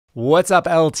What's up,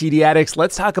 LTD addicts?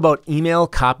 Let's talk about Email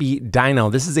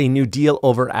CopyDyno. This is a new deal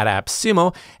over at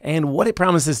AppSumo, and what it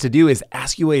promises to do is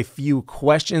ask you a few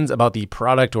questions about the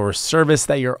product or service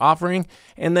that you're offering,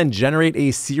 and then generate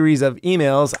a series of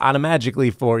emails automatically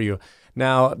for you.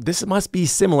 Now, this must be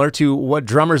similar to what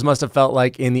drummers must have felt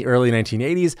like in the early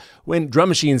 1980s when drum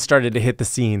machines started to hit the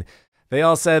scene. They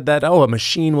all said that, oh, a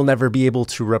machine will never be able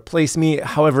to replace me.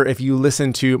 However, if you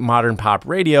listen to modern pop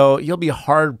radio, you'll be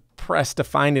hard-pressed to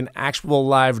find an actual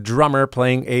live drummer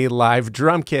playing a live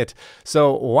drum kit.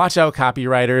 So watch out,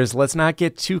 copywriters. Let's not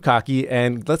get too cocky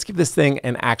and let's give this thing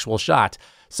an actual shot.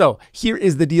 So here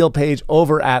is the deal page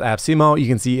over at AppSumo. You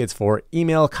can see it's for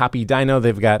Email CopyDyno.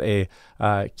 They've got a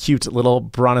cute little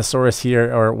brontosaurus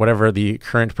here, or whatever the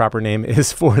current proper name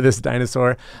is for this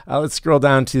dinosaur. Let's scroll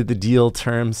down to the deal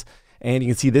terms. And you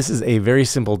can see this is a very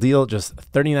simple deal, just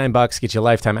 $39, get you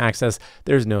lifetime access.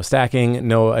 There's no stacking,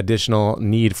 no additional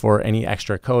need for any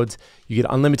extra codes. You get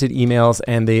unlimited emails,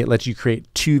 and they let you create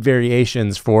 2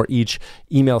 variations for each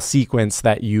email sequence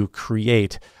that you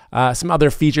create. Some other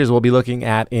features we'll be looking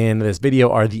at in this video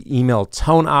are the email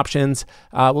tone options.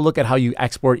 We'll look at how you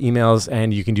export emails,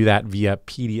 and you can do that via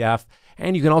PDF.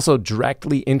 And you can also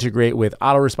directly integrate with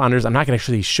autoresponders. I'm not going to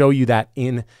actually show you that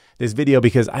in this video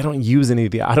because I don't use any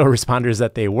of the autoresponders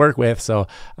that they work with. So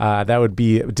that would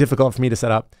be difficult for me to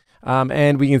set up.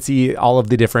 And we can see all of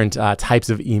the different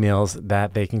types of emails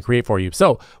that they can create for you.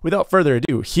 So without further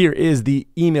ado, here is the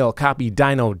Email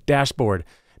CopyDyno dashboard.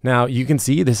 Now you can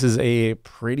see this is a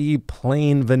pretty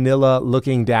plain vanilla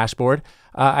looking dashboard.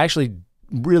 I actually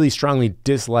really strongly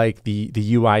dislike the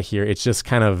UI here. It's just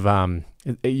kind of,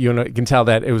 you can tell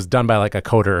that it was done by like a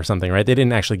coder or something, right? They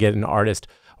didn't actually get an artist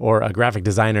or a graphic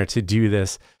designer to do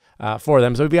this for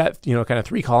them. So we've got, kind of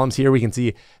 3 columns here. We can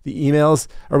see the emails,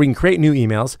 or we can create new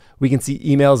emails. We can see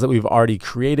emails that we've already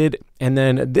created. And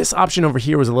then this option over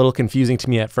here was a little confusing to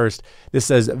me at first. This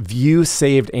says view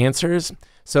saved answers.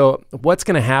 So what's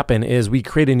going to happen is we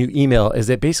create a new email is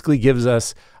it basically gives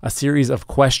us a series of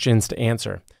questions to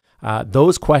answer.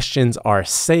 Those questions are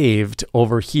saved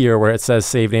over here where it says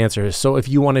saved answers. So if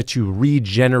you wanted to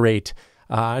regenerate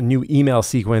a new email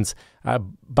sequence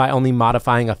by only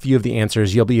modifying a few of the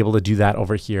answers, you'll be able to do that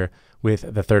over here with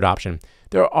the 3rd option.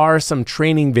 There are some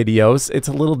training videos. It's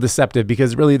a little deceptive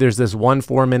because really there's this 1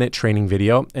 4-minute training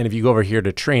video. And if you go over here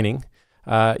to training,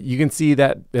 you can see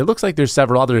that it looks like there's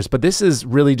several others, but this is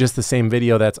really just the same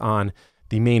video that's on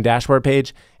the main dashboard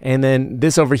page. And then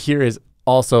this over here is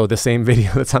also the same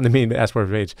video that's on the main dashboard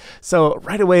page. So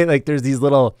right away, like there's these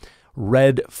little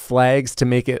red flags to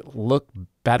make it look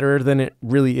better than it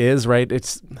really is, right?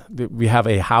 We have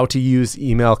a how to use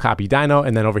Email CopyDyno,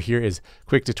 and then over here is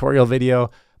quick tutorial video.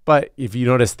 But if you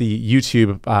notice the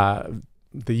YouTube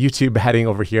heading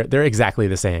over here, they're exactly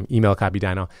the same, Email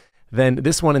CopyDyno. Then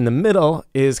this one in the middle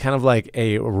is kind of like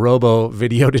a robo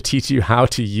video to teach you how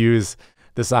to use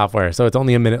the software. So it's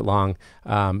only a minute long,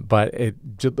 but it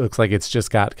looks like it's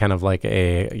just got kind of like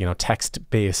a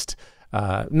text-based.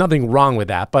 Nothing wrong with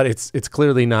that, but it's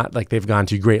clearly not like they've gone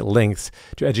to great lengths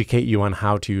to educate you on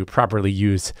how to properly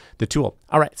use the tool.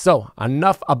 All right, so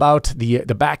enough about the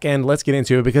back end. Let's get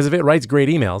into it, because if it writes great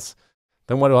emails,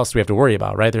 then what else do we have to worry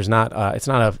about, right? It's not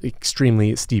an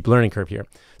extremely steep learning curve here.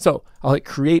 So I'll hit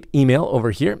create email over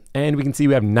here, and we can see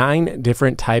we have 9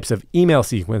 different types of email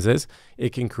sequences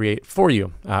it can create for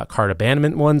you. Cart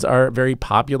abandonment ones are very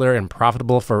popular and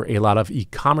profitable for a lot of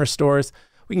e-commerce stores.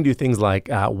 We can do things like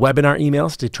webinar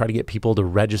emails to try to get people to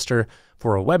register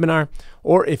for a webinar.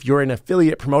 Or if you're an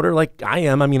affiliate promoter like I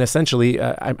am, I mean, essentially,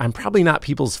 I'm probably not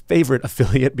people's favorite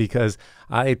affiliate because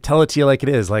I tell it to you like it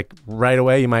is. Like right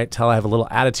away, you might tell I have a little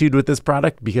attitude with this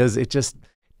product because it just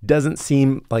doesn't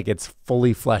seem like it's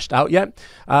fully fleshed out yet.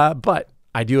 But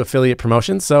I do affiliate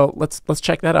promotions, so let's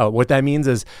check that out. What that means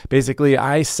is basically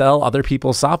I sell other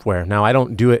people's software. Now, I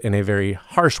don't do it in a very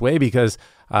harsh way because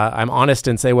I'm honest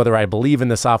and say whether I believe in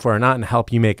the software or not and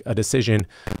help you make a decision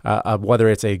of whether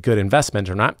it's a good investment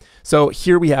or not. So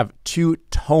here we have 2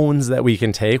 tones that we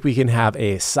can take. We can have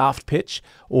a soft pitch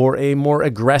or a more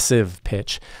aggressive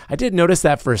pitch. I did notice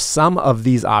that for some of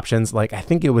these options, like I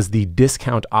think it was the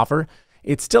discount offer,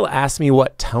 it still asked me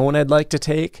what tone I'd like to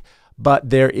take, but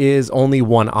there is only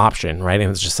one option, right?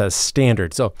 And it just says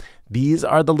standard. So these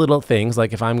are the little things,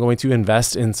 like if I'm going to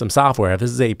invest in some software, if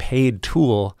this is a paid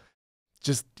tool,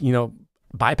 just,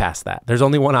 bypass that. There's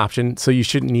only one option, so you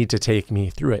shouldn't need to take me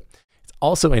through it. It's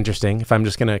also interesting, if I'm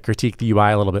just going to critique the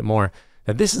UI a little bit more,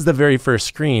 that this is the very first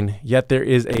screen, yet there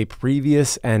is a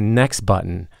previous and next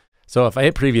button. So if I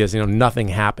hit previous, nothing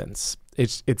happens.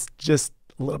 It's just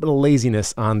a little bit of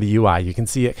laziness on the UI. You can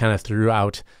see it kind of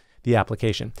throughout the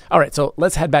application. All right, so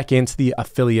let's head back into the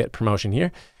affiliate promotion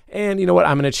here. And you know what?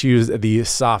 I'm going to choose the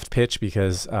soft pitch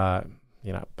because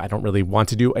you know, I don't really want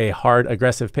to do a hard,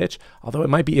 aggressive pitch, although it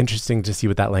might be interesting to see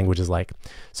what that language is like.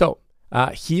 So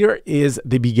here is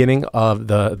the beginning of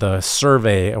the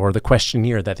survey or the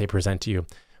questionnaire that they present to you.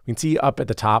 We can see up at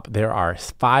the top, there are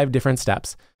 5 different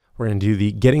steps. We're going to do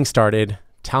the getting started,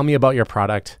 tell me about your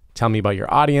product, tell me about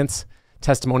your audience,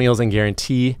 testimonials and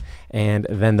guarantee, and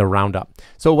then the roundup.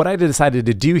 So what I decided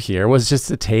to do here was just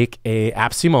to take a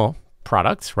AppSumo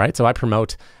product, right? So I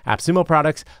promote AppSumo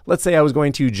products. Let's say I was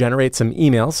going to generate some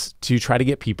emails to try to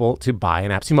get people to buy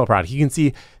an AppSumo product. You can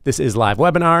see this is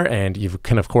LiveWebinar, and you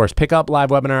can of course pick up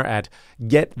LiveWebinar at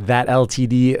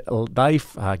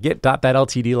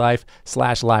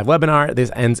get.thatltdlife/LiveWebinar.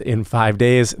 This ends in 5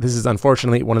 days. This is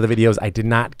unfortunately one of the videos I did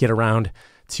not get around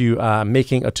to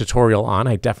making a tutorial on.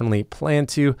 I definitely plan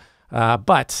to,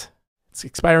 but it's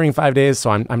expiring in 5 days,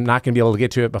 so I'm not going to be able to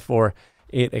get to it before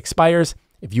it expires.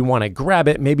 If you want to grab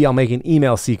it, maybe I'll make an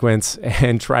email sequence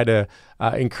and try to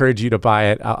encourage you to buy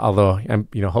it. Although,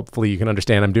 hopefully you can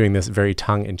understand I'm doing this very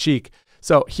tongue-in-cheek.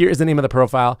 So here's the name of the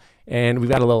profile, and we've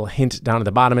got a little hint down at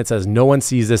the bottom. It says no one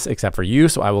sees this except for you,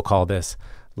 so I will call this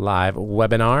Live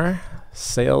Webinar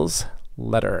Sales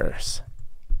Letters.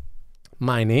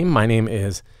 My name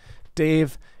is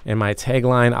Dave, and my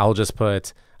tagline, I'll just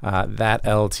put that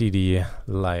LTD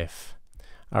life.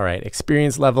 All right,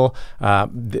 experience level.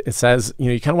 It says,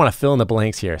 you kind of want to fill in the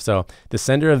blanks here. So the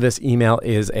sender of this email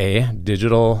is a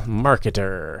digital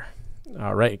marketer.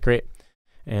 All right, great.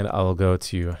 And I'll go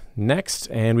to next.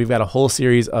 And we've got a whole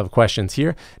series of questions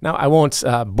here. Now, I won't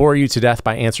bore you to death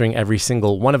by answering every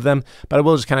single one of them, but I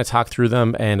will just kind of talk through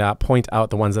them and point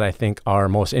out the ones that I think are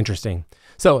most interesting.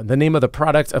 So the name of the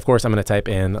product, of course, I'm going to type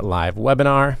in Live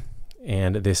Webinar,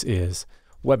 and this is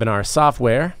webinar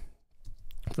software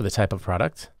for the type of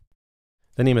product.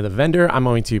 The name of the vendor, I'm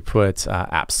going to put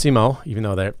AppSumo, even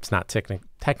though it's not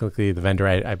technically the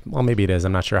vendor. Well, maybe it is.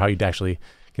 I'm not sure how you'd actually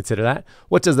consider that.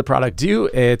 What does the product do?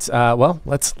 It's well,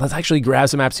 let's actually grab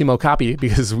some AppSumo copy,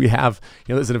 because we have,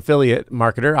 as an affiliate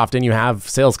marketer, often you have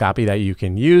sales copy that you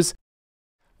can use.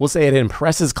 We'll say it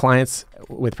impresses clients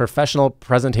with professional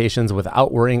presentations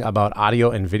without worrying about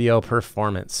audio and video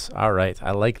performance. All right,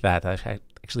 I like that. That's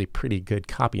actually pretty good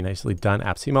copy. Nicely done,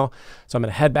 AppSumo. So I'm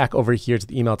going to head back over here to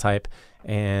the email type,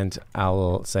 and I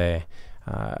will say,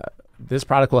 this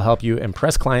product will help you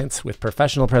impress clients with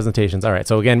professional presentations. All right,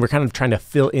 so again, we're kind of trying to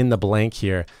fill in the blank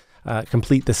here.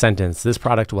 Complete the sentence. This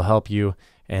product will help you,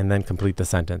 and then complete the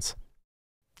sentence.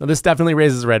 Now, this definitely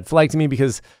raises a red flag to me,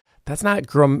 because that's not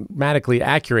grammatically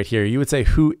accurate here. You would say,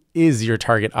 who is your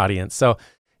target audience? So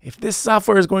if this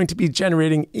software is going to be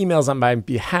generating emails on my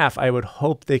behalf, I would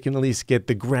hope they can at least get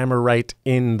the grammar right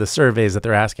in the surveys that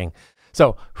they're asking.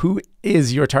 So who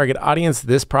is your target audience?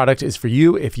 This product is for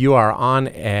you if you are on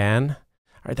an, all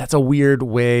right, that's a weird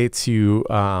way to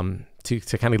kind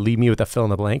of leave me with a fill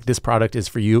in the blank. This product is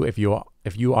for you if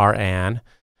you are an,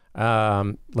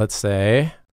 let's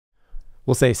say,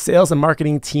 we'll say sales and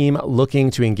marketing team looking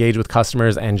to engage with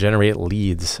customers and generate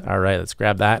leads. All right, let's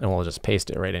grab that and we'll just paste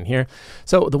it right in here.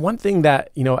 So the one thing that,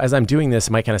 as I'm doing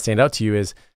this might kind of stand out to you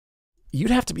is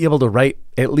you'd have to be able to write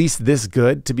at least this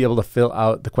good to be able to fill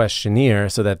out the questionnaire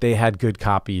so that they had good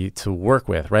copy to work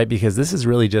with, right? Because this is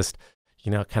really just,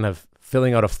 kind of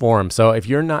filling out a form. So if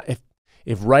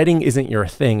writing isn't your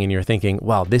thing and you're thinking,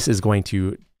 wow, this is going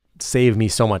to save me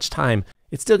so much time,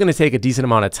 it's still going to take a decent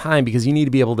amount of time, because you need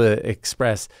to be able to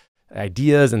express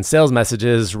ideas and sales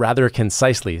messages rather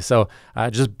concisely. So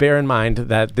just bear in mind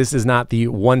that this is not the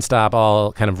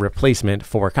one-stop-all kind of replacement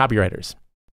for copywriters.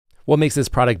 What makes this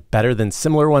product better than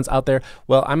similar ones out there?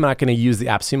 Well, I'm not going to use the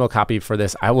AppSumo copy for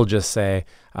this. I will just say,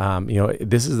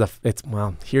 this is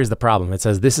here's the problem. It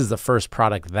says this is the first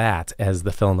product that, as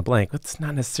the fill in the blank. It's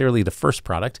not necessarily the first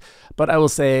product, but I will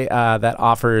say that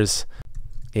offers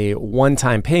a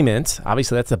one-time payment.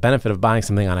 Obviously, that's the benefit of buying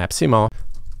something on AppSumo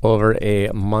over a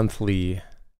monthly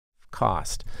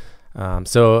cost.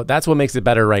 So that's what makes it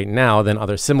better right now than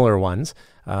other similar ones.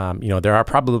 There are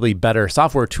probably better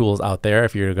software tools out there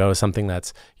if you're to go to something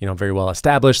that's, very well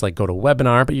established, like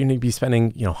GoToWebinar, but you need to be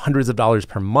spending, hundreds of dollars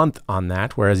per month on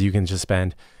that, whereas you can just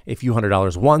spend a few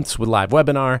 $100s once with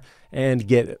LiveWebinar and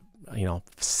get,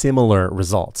 similar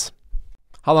results.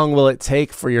 How long will it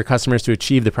take for your customers to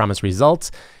achieve the promised results?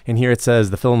 And here it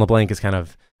says the fill in the blank is kind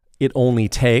of, it only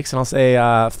takes, and I'll say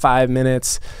 5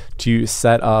 minutes to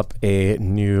set up a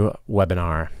new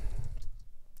webinar.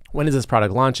 When is this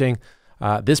product launching?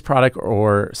 This product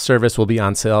or service will be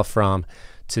on sale from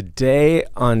today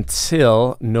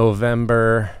until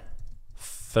November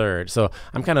 3rd. So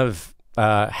I'm kind of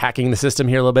hacking the system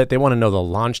here a little bit. They want to know the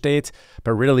launch date,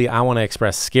 but really I want to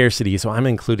express scarcity. So I'm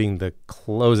including the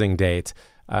closing date.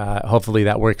 Hopefully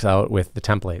that works out with the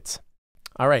templates.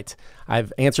 All right,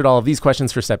 I've answered all of these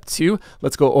questions for step 2.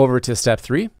 Let's go over to step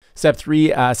 3. Step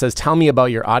 3 says, tell me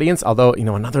about your audience. Although,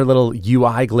 another little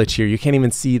UI glitch here. You can't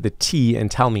even see the T in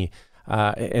tell me.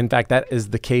 In fact, that is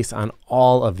the case on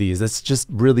all of these. It's just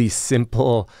really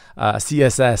simple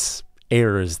CSS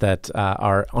errors that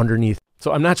are underneath.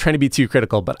 So I'm not trying to be too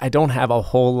critical, but I don't have a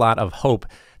whole lot of hope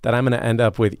that I'm going to end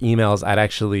up with emails I'd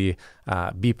actually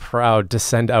be proud to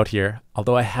send out here,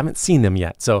 although I haven't seen them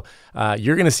yet. So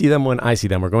you're going to see them when I see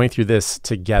them. We're going through this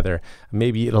together.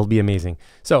 Maybe it'll be amazing.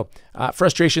 So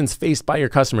frustrations faced by your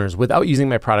customers. Without using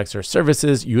my products or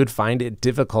services, you would find it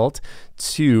difficult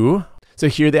to... So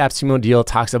here the AppSumo deal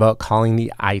talks about calling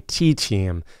the IT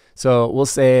team. So we'll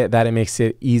say that it makes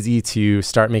it easy to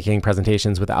start making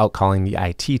presentations without calling the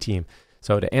IT team.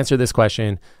 So to answer this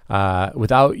question,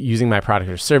 without using my product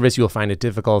or service, you'll find it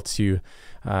difficult to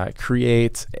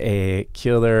create a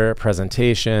killer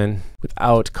presentation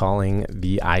without calling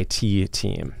the IT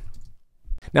team.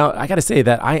 Now, I got to say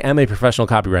that I am a professional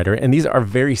copywriter, and these are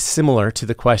very similar to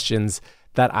the questions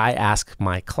that I ask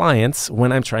my clients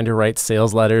when I'm trying to write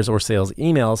sales letters or sales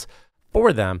emails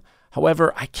for them.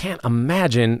 However, I can't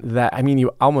imagine that,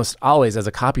 you almost always as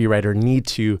a copywriter need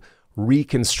to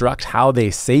reconstruct how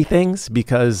they say things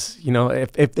because,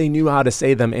 if they knew how to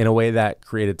say them in a way that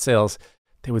created sales,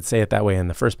 they would say it that way in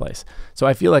the first place. So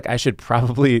I feel like I should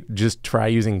probably just try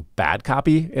using bad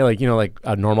copy, like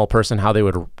a normal person, how they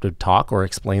would talk or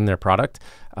explain their product,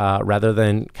 rather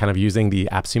than kind of using the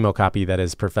AppSumo copy that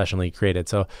is professionally created.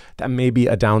 So that may be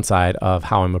a downside of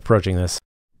how I'm approaching this.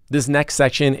 This next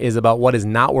section is about what is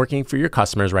not working for your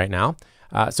customers right now.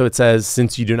 So it says,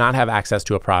 since you do not have access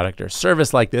to a product or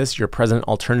service like this, your present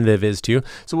alternative is to.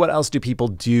 So what else do people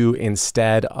do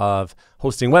instead of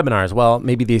hosting webinars? Well,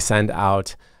 maybe they send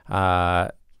out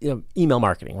email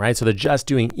marketing, right? So they're just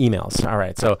doing emails. All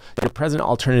right, so your present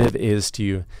alternative is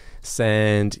to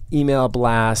send email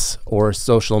blasts or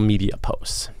social media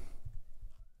posts.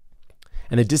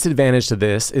 And the disadvantage to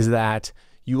this is that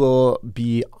you will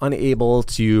be unable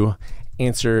to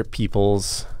answer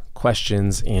people's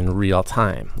questions in real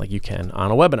time, like you can on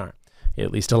a webinar,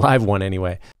 at least a live one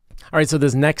anyway. All right, so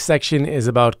this next section is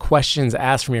about questions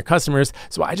asked from your customers.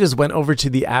 So I just went over to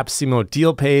the AppSumo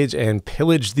deal page and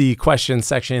pillaged the questions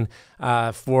section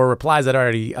for replies that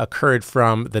already occurred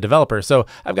from the developer. So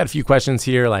I've got a few questions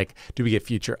here, like, do we get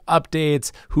future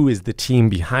updates? Who is the team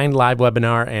behind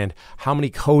LiveWebinar? And how many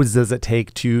codes does it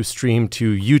take to stream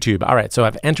to YouTube? All right, so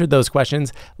I've entered those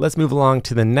questions. Let's move along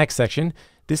to the next section.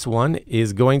 This one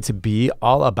is going to be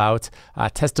all about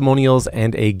testimonials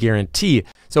and a guarantee.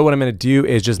 So what I'm going to do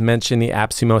is just mention the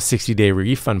AppSumo 60-day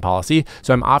refund policy.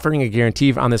 So I'm offering a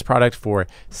guarantee on this product for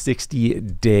 60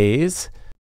 days.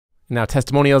 Now,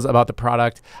 testimonials about the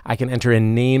product, I can enter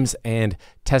in names and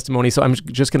testimonies. So I'm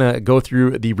just going to go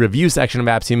through the review section of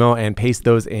AppSumo and paste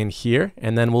those in here,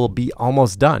 and then we'll be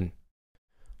almost done.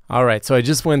 All right, so I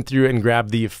just went through and grabbed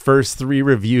the first 3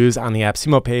 reviews on the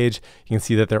AppSumo page. You can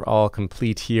see that they're all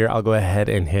complete here. I'll go ahead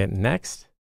and hit next.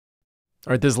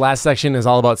 All right, this last section is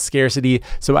all about scarcity.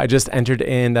 So I just entered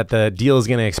in that the deal is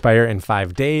gonna expire in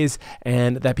 5 days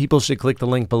and that people should click the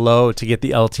link below to get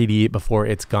the LTD before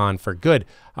it's gone for good.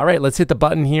 All right, let's hit the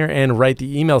button here and write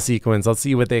the email sequence. Let's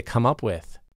see what they come up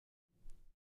with.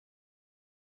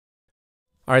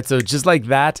 All right, so just like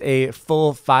that, a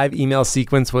full 5 email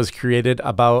sequence was created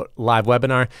about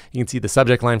LiveWebinar. You can see the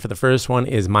subject line for the first one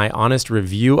is my honest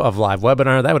review of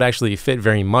LiveWebinar. That would actually fit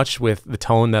very much with the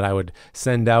tone that I would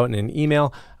send out in an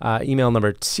email. Email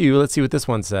number 2, let's see what this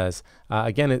one says.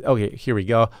 Okay, here we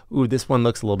go. Ooh, this one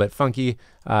looks a little bit funky.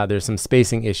 There's some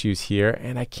spacing issues here,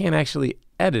 and I can't actually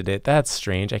edit it. That's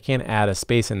strange. I can't add a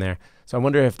space in there. So I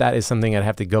wonder if that is something I'd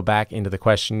have to go back into the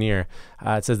questionnaire.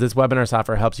 It says this webinar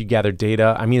software helps you gather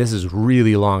data. I mean, this is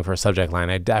really long for a subject line.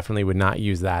 I definitely would not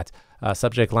use that.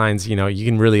 Subject lines, you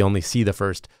can really only see the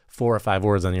first 4 or 5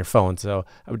 words on your phone. So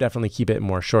I would definitely keep it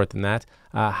more short than that.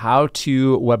 How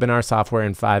to webinar software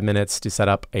in 5 minutes to set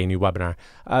up a new webinar.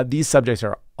 These subjects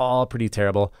are all pretty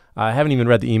terrible. I haven't even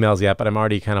read the emails yet, but I'm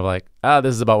already kind of like,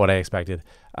 this is about what I expected.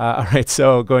 All right,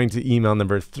 so going to email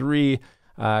number 3.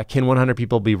 Can 100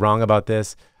 people be wrong about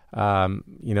this?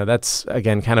 That's,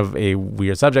 again, kind of a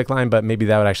weird subject line, but maybe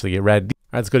that would actually get read. All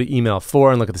right, let's go to email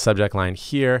 4 and look at the subject line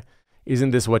here.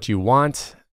 Isn't this what you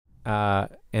want?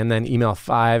 And then email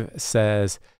 5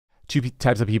 says, 2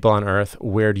 types of people on Earth,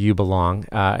 where do you belong?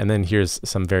 And then here's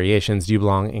some variations. Do you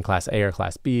belong in class A or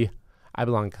class B? I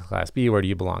belong to class B. Where do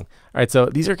you belong? All right, so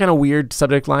these are kind of weird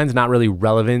subject lines, not really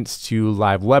relevant to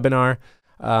live webinar,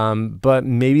 but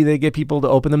maybe they get people to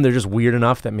open them. They're just weird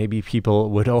enough that maybe people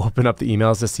would open up the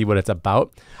emails to see what it's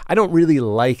about. I don't really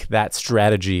like that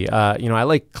strategy. I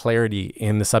like clarity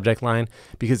in the subject line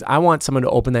because I want someone to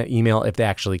open that email if they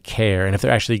actually care and if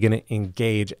they're actually going to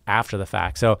engage after the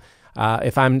fact. So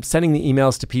if I'm sending the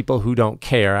emails to people who don't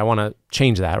care, I want to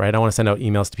change that, right? I want to send out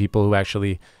emails to people who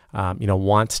actually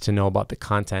want to know about the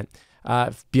content.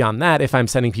 Beyond that, if I'm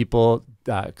sending people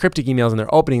cryptic emails and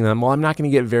they're opening them, well, I'm not going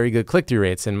to get very good click-through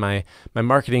rates, and my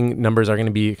marketing numbers are going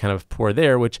to be kind of poor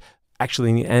there, which actually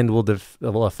in the end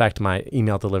will affect my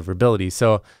email deliverability.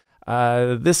 So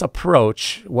this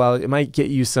approach, while it might get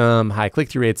you some high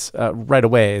click-through rates right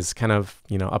away, is kind of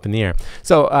up in the air.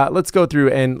 So let's go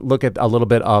through and look at a little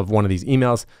bit of one of these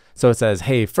emails. So it says,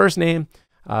 hey, first name.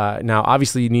 Now,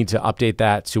 obviously, you need to update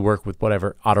that to work with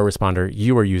whatever autoresponder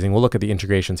you are using. We'll look at the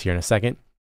integrations here in a second.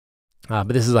 But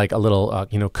this is like a little,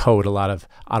 code. A lot of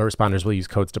autoresponders will use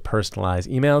codes to personalize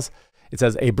emails. It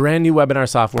says a brand new webinar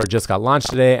software just got launched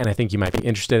today, and I think you might be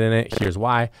interested in it. Here's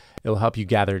why. It will help you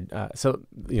gather.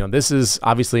 This is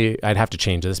obviously, I'd have to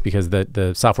change this because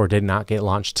the software did not get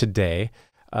launched today.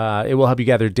 It will help you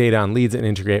gather data on leads and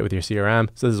integrate with your CRM.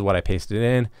 So this is what I pasted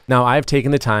in. Now I've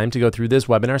taken the time to go through this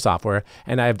webinar software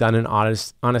and I've done an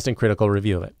honest and critical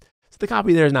review of it. So the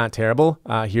copy there is not terrible.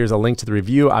 Here's a link to the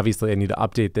review. Obviously I need to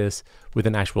update this with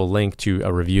an actual link to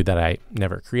a review that I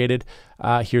never created.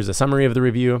 Here's a summary of the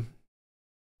review.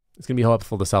 It's going to be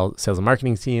helpful to sales and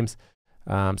marketing teams.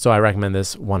 So I recommend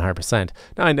this 100%.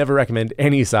 Now I never recommend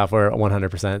any software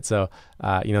 100%. So,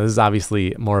 this is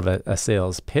obviously more of a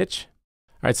sales pitch.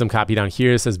 All right, some copy down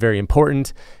here says very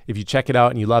important. If you check it out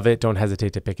and you love it, don't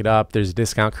hesitate to pick it up. There's a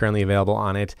discount currently available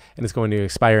on it, and it's going to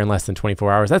expire in less than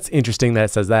 24 hours. That's interesting that it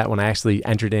says that when I actually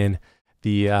entered in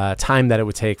the time that it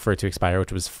would take for it to expire,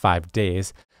 which was 5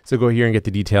 days. So go here and get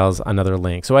the details, another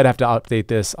link. So I'd have to update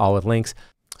this all with links.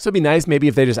 So it'd be nice maybe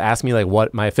if they just asked me like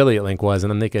what my affiliate link was, and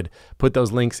then they could put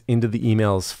those links into the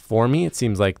emails for me. It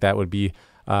seems like that would be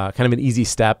kind of an easy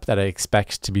step that I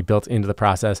expect to be built into the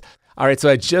process. All right, so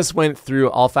I just went through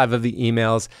all 5 of the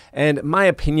emails, and my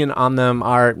opinion on them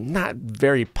are not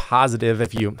very positive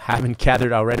if you haven't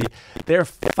gathered already. They're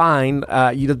fine.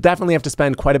 You definitely have to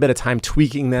spend quite a bit of time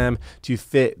tweaking them to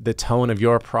fit the tone of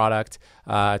your product,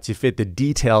 to fit the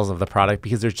details of the product,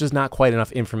 because there's just not quite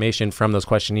enough information from those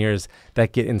questionnaires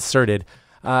that get inserted.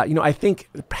 I think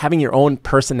having your own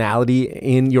personality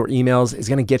in your emails is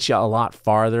going to get you a lot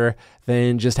farther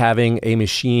than just having a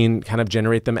machine kind of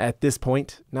generate them at this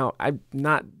point. Now, I'm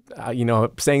not,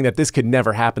 saying that this could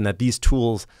never happen, that these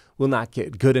tools will not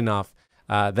get good enough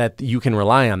that you can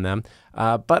rely on them.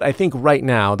 But I think right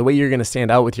now, the way you're going to stand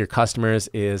out with your customers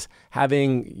is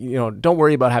having, don't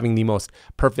worry about having the most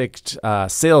perfect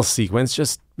sales sequence.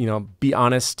 Just, be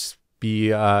honest,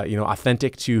 be,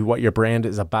 authentic to what your brand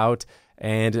is about,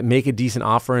 and make a decent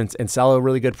offer and sell a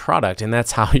really good product. And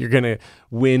that's how you're going to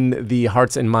win the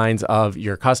hearts and minds of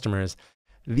your customers.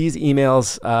 These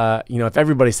emails, if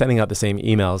everybody's sending out the same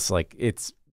emails, like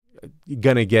you're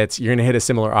going to hit a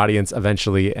similar audience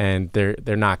eventually, and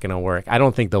they're not going to work. I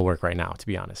don't think they'll work right now, to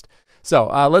be honest. So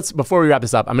before we wrap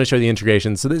this up, I'm going to show you the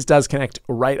integration. So this does connect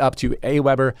right up to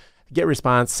Aweber,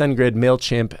 GetResponse, SendGrid,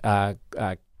 MailChimp,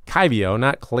 Kyvio,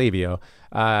 not Klaviyo,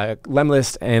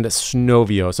 Lemlist, and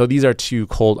Snovio. So these are 2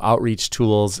 cold outreach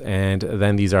tools, and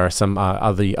then these are some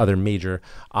of the other major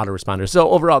autoresponders. So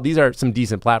overall, these are some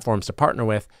decent platforms to partner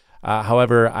with.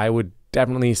 However, I would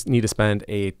definitely need to spend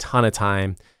a ton of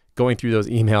time going through those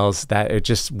emails that it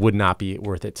just would not be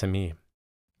worth it to me.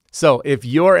 So if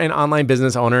you're an online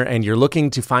business owner and you're looking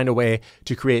to find a way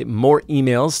to create more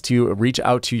emails to reach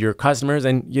out to your customers,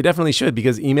 and you definitely should,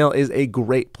 because email is a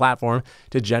great platform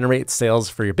to generate sales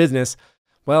for your business.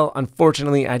 Well,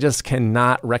 unfortunately, I just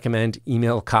cannot recommend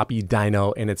Email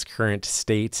CopyDyno in its current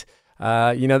state.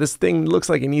 This thing looks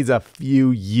like it needs a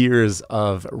few years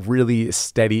of really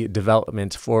steady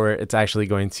development for it's actually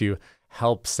going to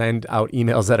help send out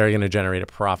emails that are going to generate a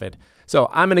profit. So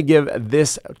I'm going to give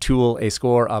this tool a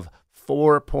score of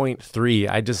 4.3.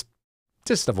 I just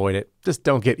avoid it. Just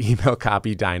don't get Email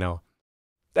CopyDyno.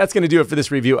 That's going to do it for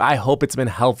this review. I hope it's been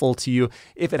helpful to you.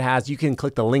 If it has, you can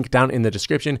click the link down in the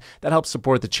description. That helps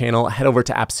support the channel. Head over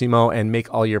to AppSumo and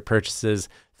make all your purchases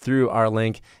through our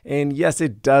link. And yes,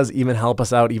 it does even help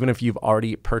us out, even if you've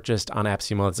already purchased on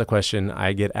AppSumo. That's a question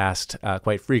I get asked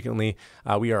quite frequently.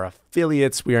 We are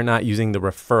affiliates. We are not using the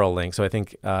referral link. So I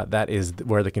think that is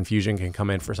where the confusion can come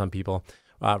in for some people.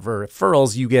 For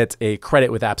referrals, you get a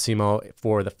credit with AppSumo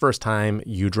for the first time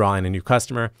you draw in a new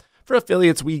customer. For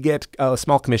affiliates, we get a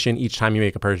small commission each time you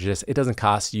make a purchase. It doesn't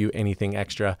cost you anything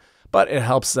extra, but it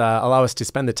helps allow us to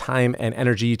spend the time and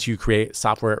energy to create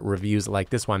software reviews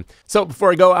like this one. So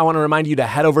before I go, I want to remind you to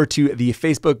head over to the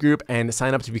Facebook group and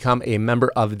sign up to become a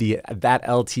member of the That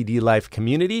LTD Life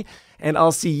community. And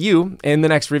I'll see you in the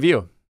next review.